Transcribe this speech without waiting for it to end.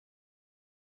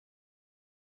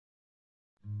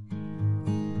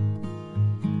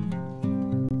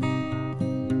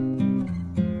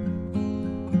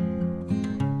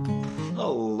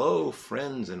Hello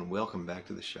friends and welcome back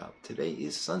to the shop. Today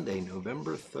is Sunday,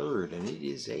 November 3rd, and it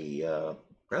is a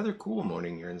rather cool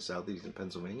morning here in southeastern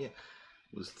Pennsylvania.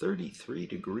 It was 33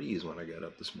 degrees when I got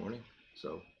up this morning,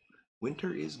 so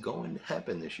winter is going to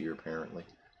happen this year apparently.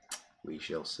 We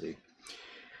shall see.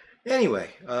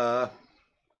 Anyway, going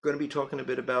to be talking a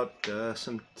bit about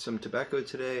some tobacco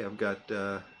today. I've got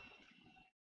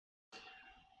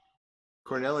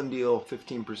Cornell and Deal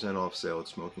 15% off sale at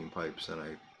Smoking Pipes,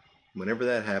 and whenever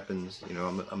that happens, you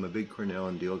know, I'm a big Cornell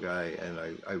and Deal guy, and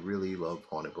I really love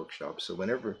haunted bookshops. So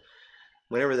whenever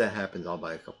that happens, I'll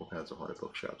buy a couple pounds of haunted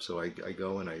bookshops. So I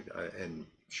go and and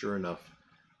sure enough,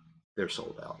 they're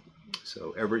sold out.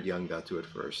 So Everett Young got to it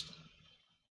first.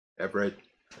 Everett.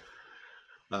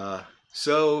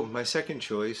 So my second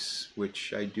choice,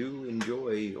 which I do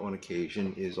enjoy on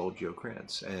occasion, is Old Joe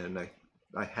Krantz, and I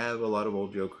have a lot of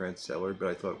Old Joe Krantz cellar, but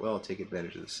I thought, well, I'll take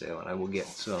advantage of the sale, and I will get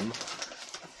some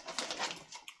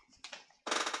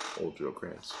Old Joe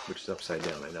Krantz, which is upside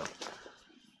down, I know.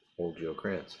 Old Joe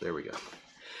Krantz, there we go.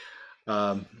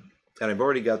 And I've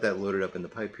already got that loaded up in the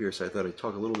pipe here, so I thought I'd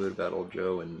talk a little bit about Old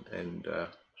Joe and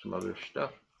some other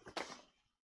stuff.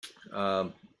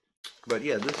 But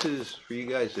yeah, this is for you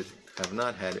guys that have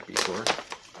not had it before.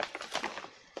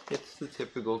 It's the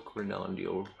typical Cornell and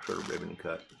Deal sort of ribbon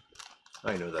cut.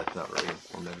 I know that's not very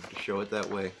informative to show it that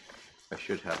way. I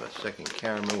should have a second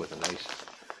camera with a nice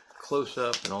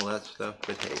close-up and all that stuff,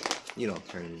 but hey, you don't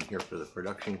turn in here for the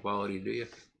production quality, do you?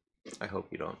 I hope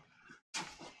you don't.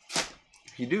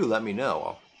 If you do, let me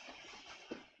know.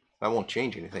 I won't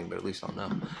change anything, but at least I'll know.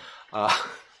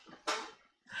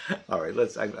 All right,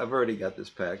 I've already got this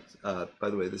packed. By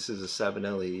the way, this is a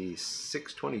Savinelli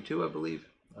 622, I believe.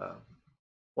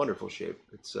 Wonderful shape.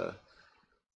 It's a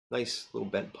nice little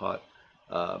bent pot,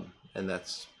 and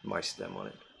that's my stem on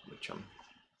it, which I'm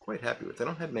quite happy with. I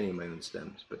don't have many of my own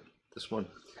stems, but this one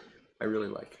I really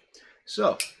like.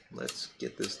 So let's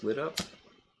get this lit up.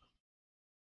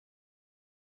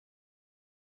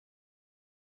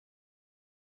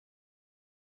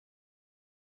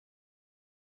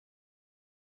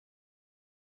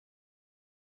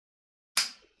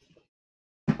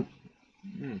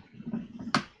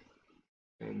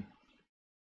 And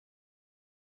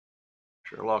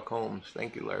Sherlock Holmes.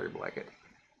 Thank you, Larry Blackett.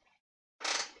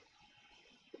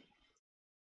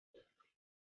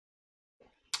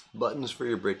 Buttons for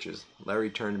your britches. Larry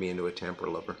turned me into a tamper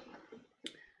lover.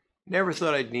 Never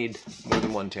thought I'd need more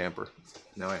than one tamper.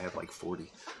 Now I have like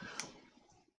 40.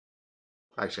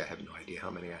 Actually, I have no idea how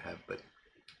many I have, but it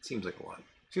seems like a lot.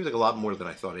 It seems like a lot more than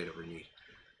I thought I'd ever need.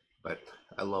 But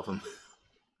I love them.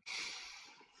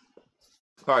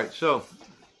 All right, so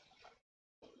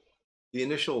the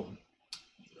initial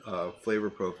flavor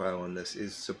profile on this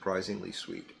is surprisingly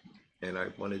sweet. And I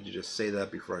wanted to just say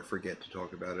that before I forget to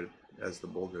talk about it as the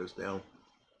bowl goes down.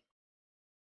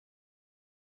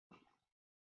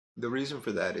 The reason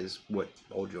for that is what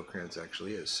Old Joe Krantz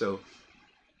actually is. So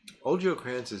Old Joe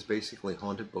Krantz is basically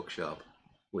haunted bookshop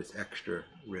with extra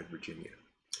red Virginia,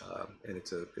 and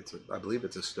I believe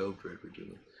it's a stoved red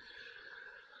Virginia.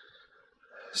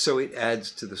 So it adds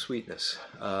to the sweetness.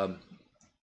 To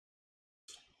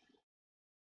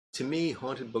me,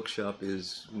 haunted bookshop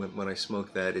is when I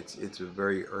smoke that, it's a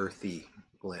very earthy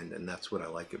blend, and that's what I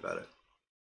like about it.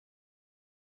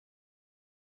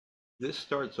 This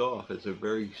starts off as a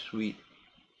very sweet,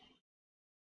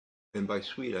 and by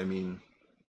sweet I mean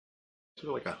sort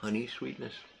of like a honey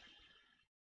sweetness.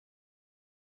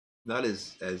 Not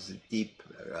as deep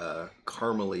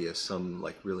caramely as some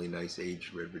like really nice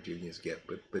aged red Virginias get,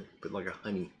 but like a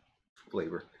honey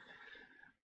flavor,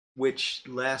 which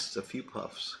lasts a few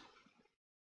puffs.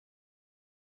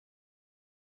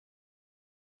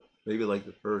 Maybe like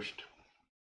the first,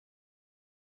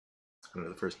 I don't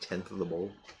know, the first tenth of the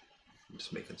bowl. I'm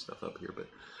just making stuff up here, but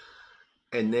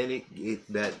and then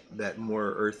that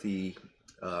more earthy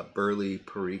burley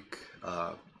perique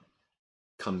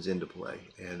comes into play,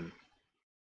 and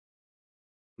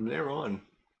from there on,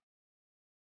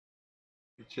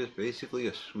 it's just basically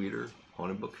a sweeter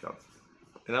haunted bookshop,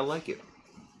 and I like it.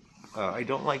 I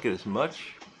don't like it as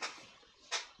much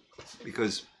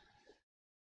because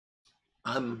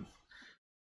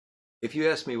if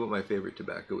you ask me what my favorite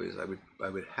tobacco is, I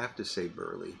would have to say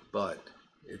burley. But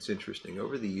it's interesting.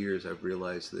 Over the years, I've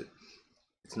realized that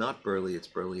it's not burley; it's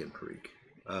burley and perique.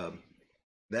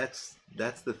 That's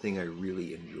the thing I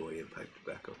really enjoy in pipe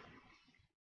tobacco.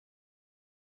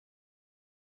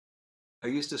 I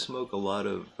used to smoke a lot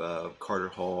of Carter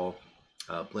Hall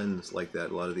blends like that.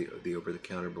 A lot of the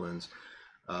over-the-counter blends,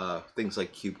 things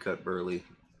like cube cut burley,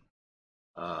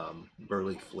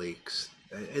 burley flakes,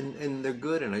 and they're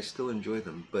good, and I still enjoy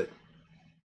them. But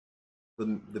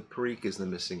the perique is the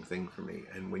missing thing for me,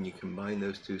 and when you combine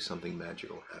those two, something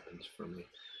magical happens for me.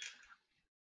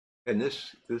 And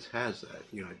this has that,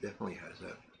 you know, it definitely has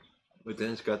that. But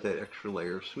then it's got that extra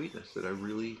layer of sweetness that I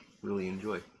really, really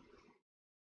enjoy.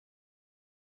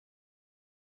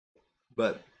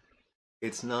 But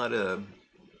it's not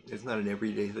an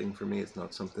everyday thing for me. It's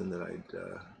not something that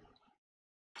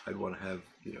I'd want to have,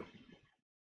 you know,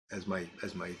 as my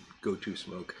go-to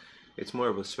smoke. It's more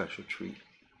of a special treat.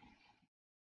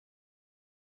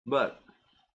 But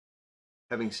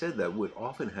having said that, what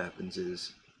often happens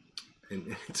is,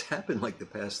 and it's happened like the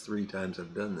past 3 times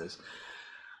I've done this,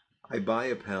 I buy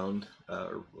a pound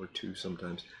or two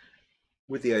sometimes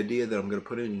with the idea that I'm going to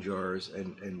put it in jars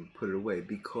and put it away,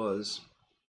 because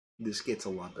this gets a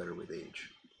lot better with age.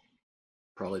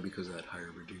 Probably because of that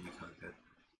higher Virginia content.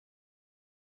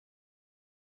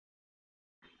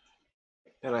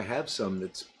 And I have some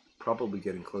that's probably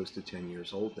getting close to 10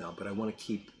 years old now, but I want to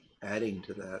keep adding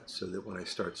to that so that when I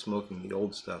start smoking the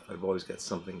old stuff, I've always got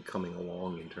something coming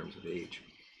along in terms of age.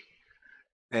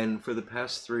 And for the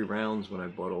past 3 rounds, when I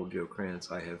bought Old Joe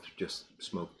Krantz, I have just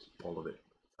smoked all of it.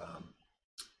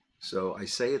 So I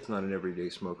say it's not an everyday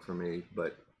smoke for me,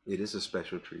 but it is a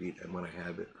special treat, and when I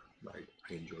have it, I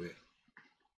enjoy it.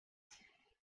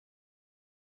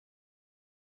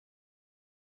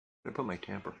 I put my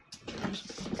tamper.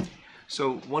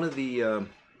 So one of the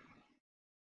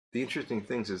interesting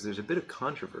things is there's a bit of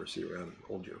controversy around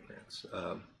Old Joe Krantz.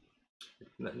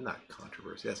 Not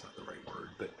controversy, that's not the right word,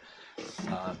 but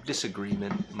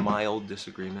disagreement, mild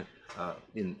disagreement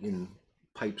in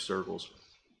pipe circles.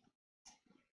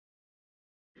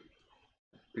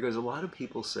 Because a lot of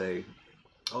people say,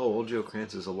 oh, Old Joe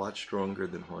Krantz is a lot stronger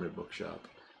than Haunted Bookshop,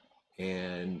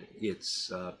 and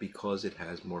it's because it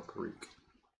has more perique.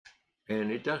 And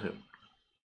it doesn't.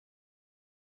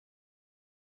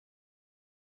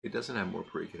 It doesn't have more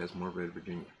perique, it has more Red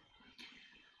Virginia.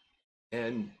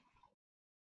 And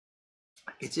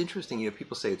it's interesting, you know,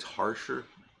 people say it's harsher,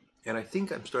 and I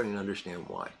think I'm starting to understand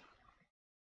why.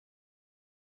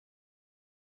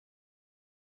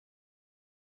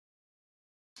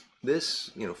 This,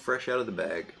 you know, fresh out of the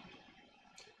bag,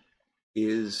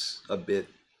 is a bit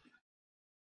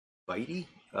bitey.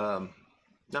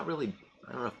 Not really,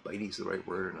 I don't know if bitey is the right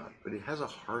word or not, but it has a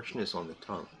harshness on the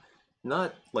tongue.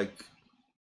 Not like,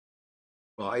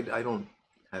 well, I don't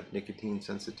have nicotine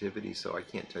sensitivity, so I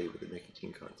can't tell you what the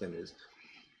nicotine content is.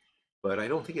 But I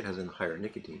don't think it has a higher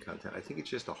nicotine content. I think it's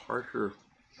just a harsher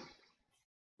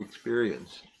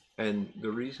experience. And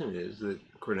the reason is that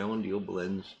Cornell and Deal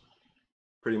blends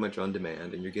pretty much on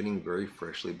demand, and you're getting very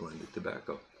freshly blended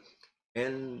tobacco.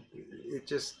 And it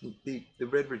just, the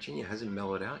Red Virginia hasn't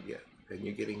mellowed out yet. And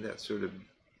you're getting that sort of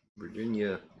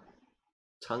Virginia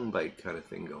tongue bite kind of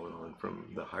thing going on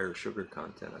from the higher sugar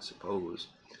content, I suppose.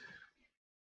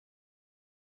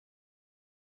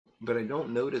 But I don't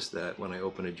notice that when I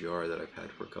open a jar that I've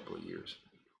had for a couple of years.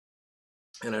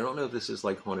 And I don't know if this is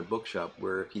like Haunted Bookshop,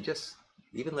 where if you just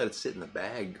even let it sit in the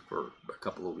bag for a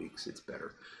couple of weeks, it's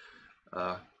better.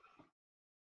 But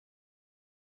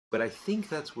I think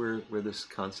that's where this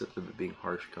concept of it being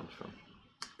harsh comes from.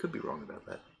 Could be wrong about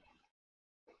that.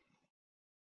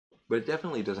 But it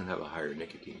definitely doesn't have a higher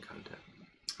nicotine content.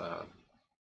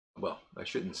 Well, I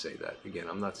shouldn't say that. Again,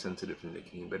 I'm not sensitive to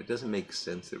nicotine, but it doesn't make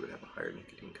sense that it would have a higher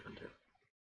nicotine content.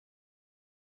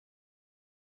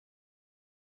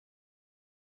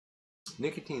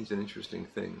 Nicotine's an interesting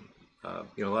thing.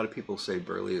 You know, a lot of people say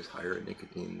Burley is higher in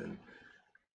nicotine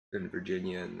than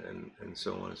Virginia and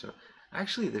so on and so on.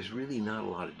 Actually, there's really not a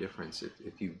lot of difference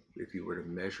if you were to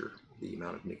measure the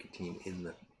amount of nicotine in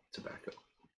the tobacco.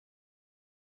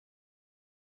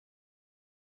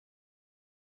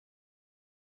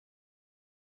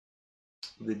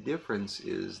 The difference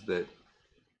is that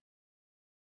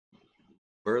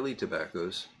Burley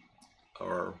tobaccos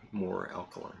are more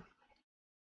alkaline,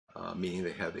 meaning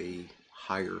they have a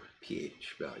higher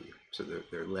pH value, so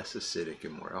they're less acidic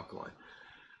and more alkaline.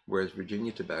 Whereas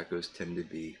Virginia tobaccos tend to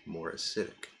be more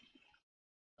acidic,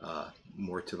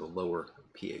 more to the lower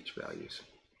pH values.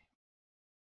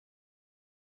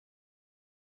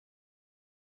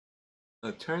 Now,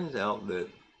 it turns out that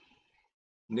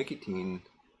nicotine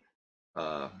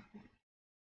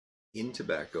in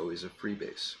tobacco is a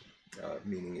freebase,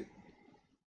 meaning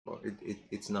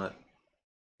it's not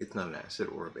an acid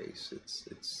or a base.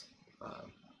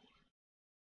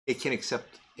 It can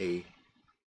accept a.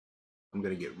 I'm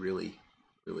going to get really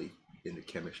into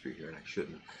chemistry here, and I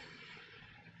shouldn't.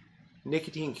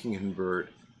 Nicotine can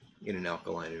convert in an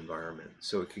alkaline environment,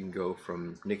 so it can go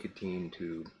from nicotine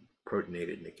to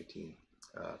protonated nicotine,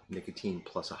 nicotine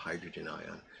plus a hydrogen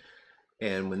ion.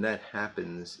 And when that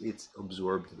happens, it's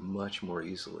absorbed much more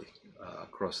easily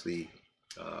across the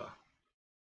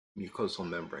mucosal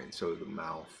membrane, so the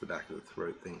mouth, the back of the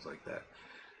throat, things like that.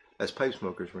 As pipe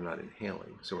smokers, we're not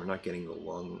inhaling, so we're not getting the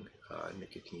lung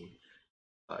nicotine.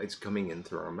 It's coming in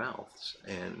through our mouths,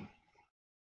 and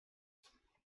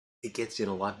it gets in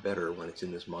a lot better when it's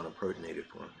in this monoprotonated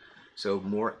form. So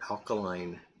more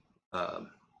alkaline,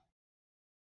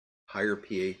 higher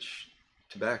pH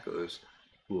tobaccos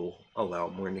will allow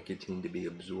more nicotine to be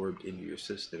absorbed into your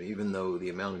system, even though the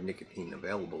amount of nicotine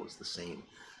available is the same.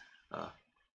 I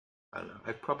don't know.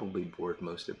 I've probably bored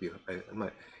most of you.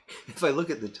 If I look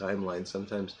at the timeline,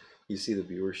 sometimes you see the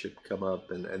viewership come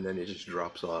up and then it just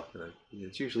drops off. And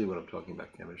it's usually when I'm talking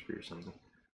about chemistry or something.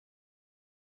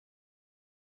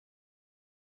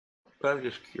 But I'm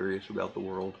just curious about the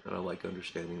world, and I like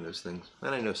understanding those things.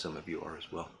 And I know some of you are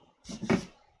as well.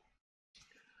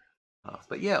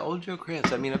 But yeah, Old Joe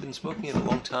Krantz. I mean, I've been smoking it a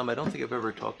long time. I don't think I've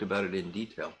ever talked about it in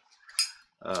detail.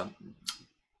 But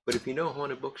if you know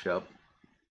Haunted Bookshop,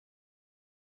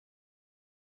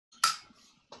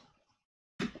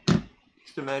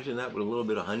 just imagine that with a little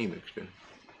bit of honey mixed in.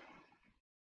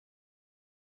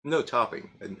 No topping,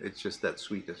 and it's just that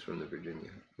sweetness from the Virginia.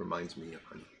 Reminds me of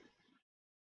honey,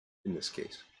 in this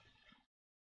case.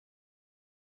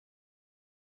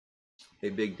 Hey,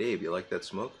 Big Dave, you like that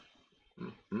smoke?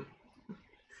 Mm-hmm.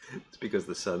 It's because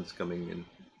the sun's coming in,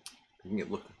 making it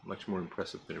look much more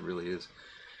impressive than it really is.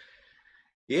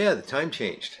 Yeah, the time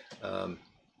changed.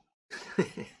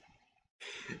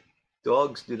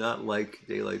 Dogs do not like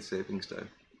daylight savings time.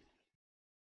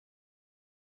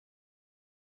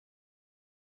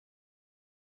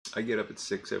 I get up at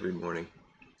 6 every morning.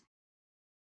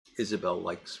 Isabel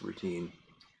likes routine.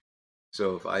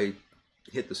 So if I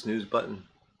hit the snooze button,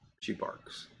 she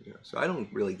barks. You know, so I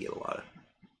don't really get a lot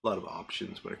of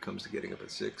options when it comes to getting up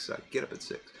at 6. I get up at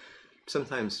 6.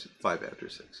 Sometimes 5 after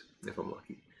 6 if I'm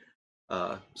lucky.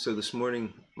 So this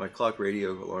morning my clock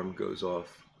radio alarm goes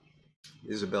off.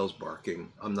 Isabel's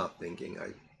barking. I'm not thinking. I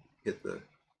hit the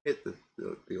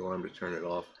alarm to turn it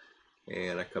off,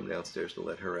 and I come downstairs to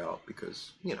let her out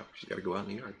because, you know, she's got to go out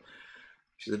in the yard.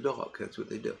 She's a dog. That's what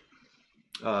they do.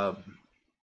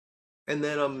 And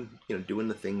then I'm, you know, doing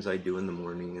the things I do in the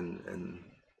morning, and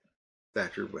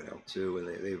Thatcher went out too, and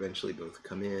they eventually both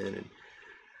come in,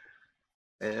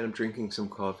 and I'm drinking some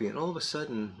coffee, and all of a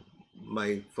sudden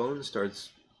my phone starts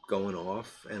going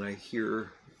off, and I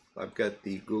hear I've got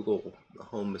the Google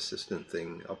Home Assistant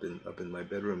thing up in my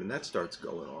bedroom, and that starts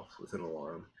going off with an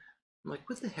alarm. I'm like,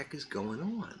 what the heck is going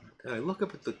on? And I look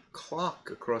up at the clock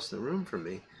across the room from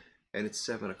me, and it's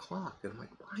 7 o'clock, and I'm like,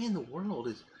 why in the world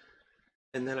is?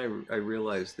 And then I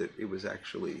realized that it was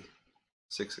actually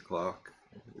 6 o'clock.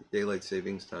 Daylight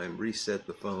savings time reset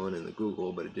the phone and the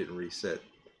Google, but it didn't reset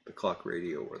the clock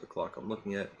radio or the clock I'm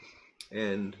looking at.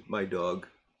 And my dog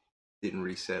didn't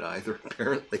reset either,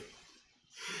 apparently.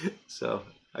 So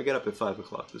I got up at 5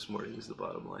 o'clock this morning is the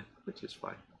bottom line, which is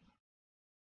fine.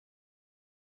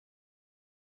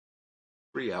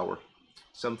 Free hour.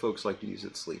 Some folks like to use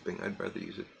it sleeping. I'd rather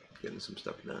use it getting some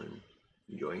stuff done and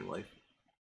enjoying life.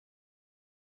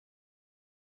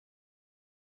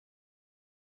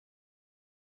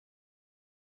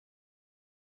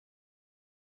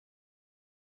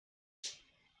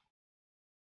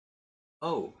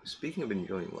 Oh, speaking of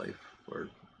enjoying life, or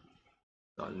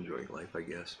not enjoying life, I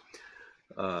guess.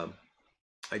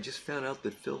 I just found out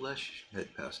that Phil Lesh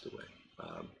had passed away.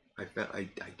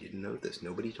 I didn't know this.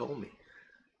 Nobody told me.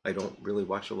 I don't really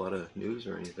watch a lot of news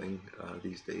or anything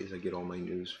these days. I get all my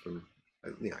news from,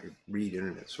 you know, I read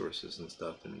internet sources and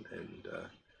stuff, and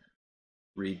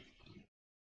read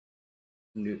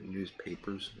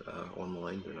newspapers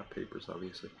online. They're not papers,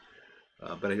 obviously,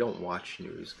 but I don't watch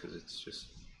news because it's just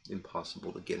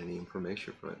impossible to get any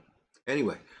information from it.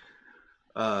 Anyway,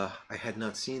 I had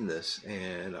not seen this,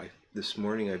 and this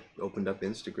morning I opened up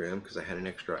Instagram because I had an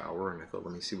extra hour, and I thought,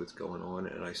 let me see what's going on,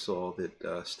 and I saw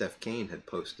that Steph Kane had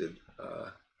posted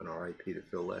an RIP to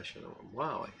Phil Lesh, and I went,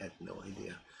 wow, I had no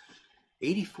idea.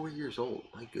 84 years old,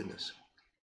 my goodness.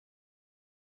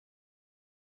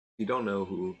 You don't know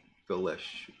who Phil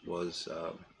Lesh was.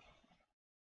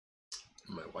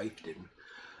 My wife didn't.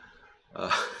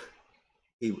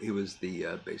 He was the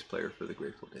bass player for the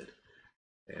Grateful Dead,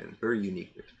 and very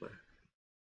unique bass player.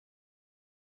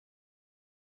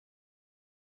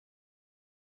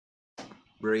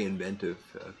 Very inventive,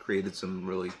 created some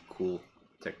really cool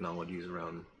technologies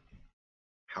around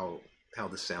how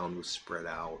the sound was spread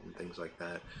out and things like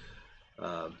that.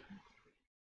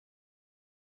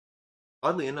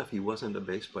 Oddly enough, he wasn't a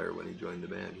bass player when he joined the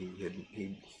band.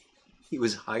 He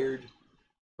was hired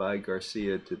by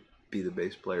Garcia to be the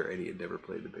bass player, and he had never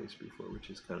played the bass before, which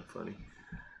is kind of funny.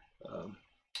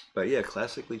 But yeah,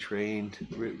 classically trained,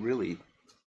 really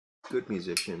good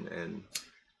musician, and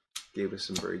gave us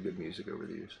some very good music over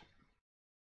the years.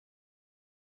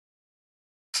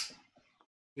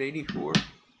 84,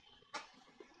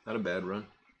 not a bad run.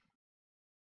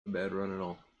 A bad run at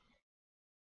all.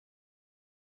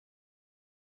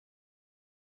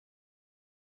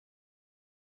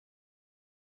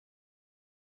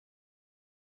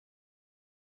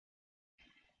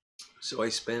 So I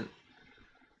spent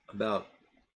about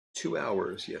 2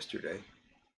 hours yesterday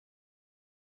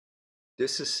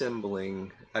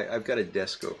disassembling. I've got a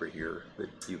desk over here that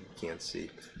you can't see.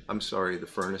 I'm sorry, the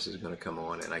furnace is going to come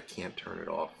on and I can't turn it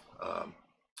off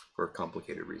for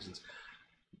complicated reasons.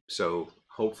 So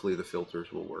hopefully the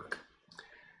filters will work.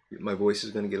 My voice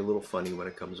is going to get a little funny when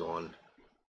it comes on.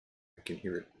 I can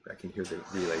hear it. I can hear the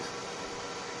relays.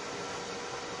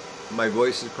 My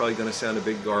voice is probably going to sound a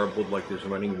bit garbled, like there's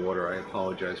running water. I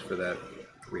apologize for that.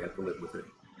 We have to live with it.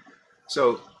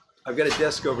 So I've got a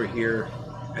desk over here,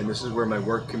 and this is where my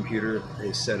work computer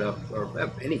is set up, or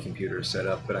any computer is set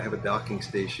up, but I have a docking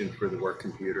station for the work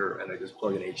computer, and I just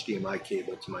plug an HDMI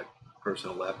cable to my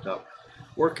personal laptop.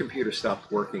 Work computer stopped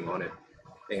working on it,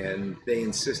 and they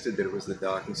insisted that it was the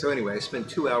docking. So anyway, I spent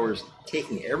 2 hours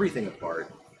taking everything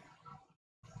apart,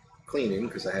 cleaning,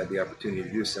 because I had the opportunity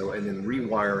to do so, and then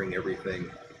rewiring everything.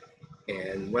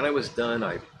 And when I was done,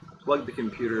 I plugged the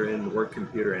computer in, the work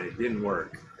computer, and it didn't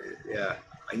work. Yeah,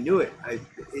 I knew it.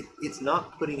 It's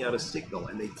not putting out a signal,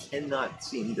 and they cannot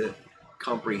seem to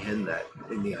comprehend that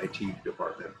in the IT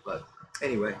department. But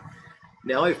anyway,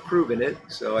 now I've proven it,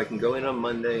 so I can go in on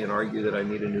Monday and argue that I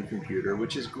need a new computer,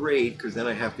 which is great, because then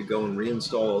I have to go and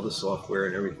reinstall all the software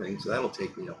and everything, so that'll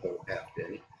take me a whole half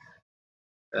day.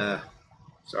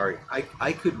 Sorry,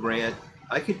 I could rant.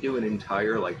 I could do an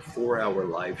entire 4-hour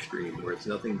live stream where it's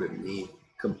nothing but me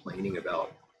complaining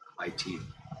about IT.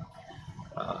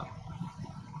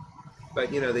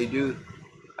 But you know, they do,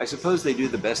 I suppose they do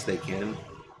the best they can.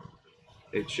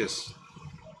 It's just,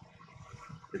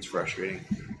 it's frustrating.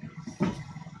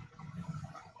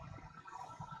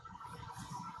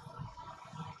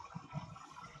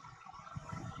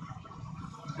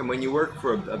 And when you work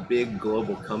for a big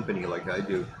global company like I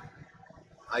do,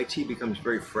 IT becomes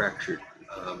very fractured.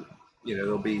 You know,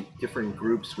 there'll be different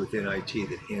groups within IT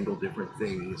that handle different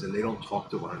things, and they don't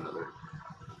talk to one another.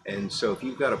 And so if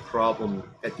you've got a problem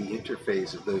at the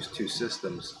interface of those two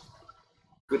systems,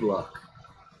 good luck.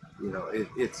 You know,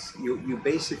 you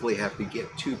basically have to get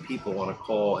two people on a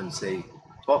call and say,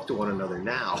 talk to one another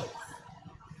now.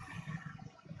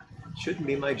 Shouldn't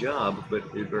be my job, but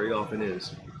it very often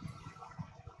is.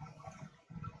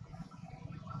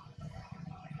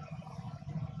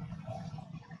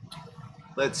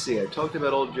 Let's see, I talked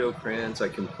about Old Joe Krantz. I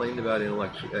complained about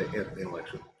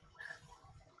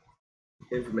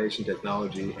information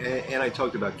technology, and I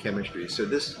talked about chemistry. So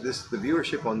the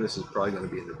viewership on this is probably going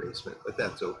to be in the basement, but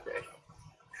that's okay.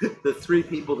 The 3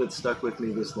 people that stuck with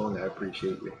me this long, I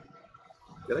appreciate you.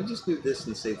 Did I just do this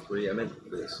and say 3? I meant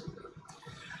this.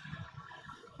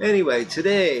 Anyway,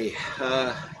 today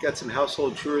got some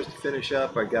household chores to finish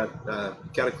up. I got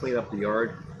to clean up the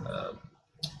yard.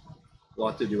 A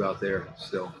lot to do out there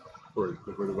still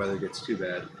before the weather gets too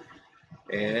bad.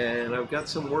 And I've got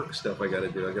some work stuff I got to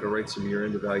do. I got to write some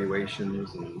year-end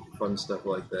evaluations and fun stuff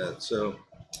like that. So,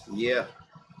 yeah,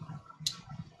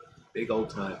 big old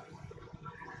time.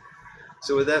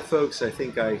 So with that, folks, I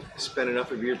think I spent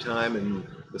enough of your time, and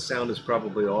the sound is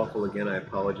probably awful again. I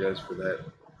apologize for that.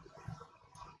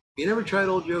 You never tried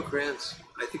Old Joe Krantz?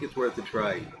 I think it's worth a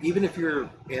try. Even if you're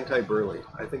anti-Burley,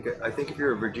 I think if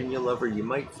you're a Virginia lover, you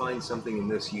might find something in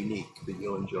this unique that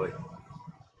you'll enjoy.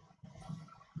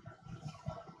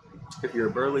 If you're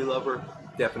a Burley lover,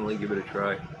 definitely give it a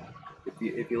try.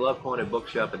 If you love Haunted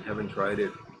Bookshop and haven't tried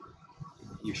it,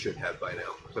 you should have by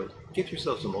now. So get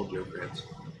yourself some Old Joe Krantz.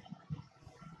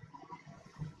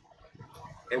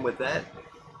 And with that,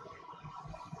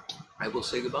 I will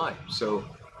say goodbye. So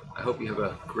I hope you have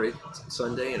a great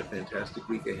Sunday and a fantastic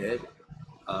week ahead.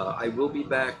 I will be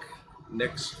back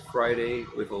next Friday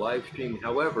with a live stream.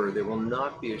 However, there will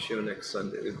not be a show next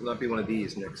Sunday. There will not be one of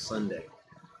these next Sunday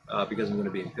because I'm going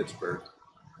to be in Pittsburgh.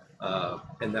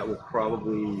 And that will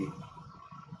probably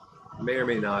may or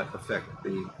may not affect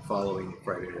the following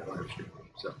Friday night live stream.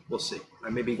 So we'll see. I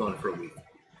may be gone for a week.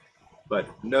 But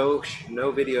no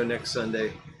video next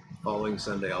Sunday. Following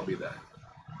Sunday, I'll be back.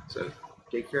 So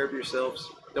take care of yourselves.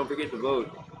 Don't forget to vote.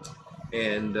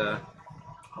 And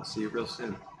I'll see you real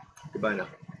soon. Goodbye now.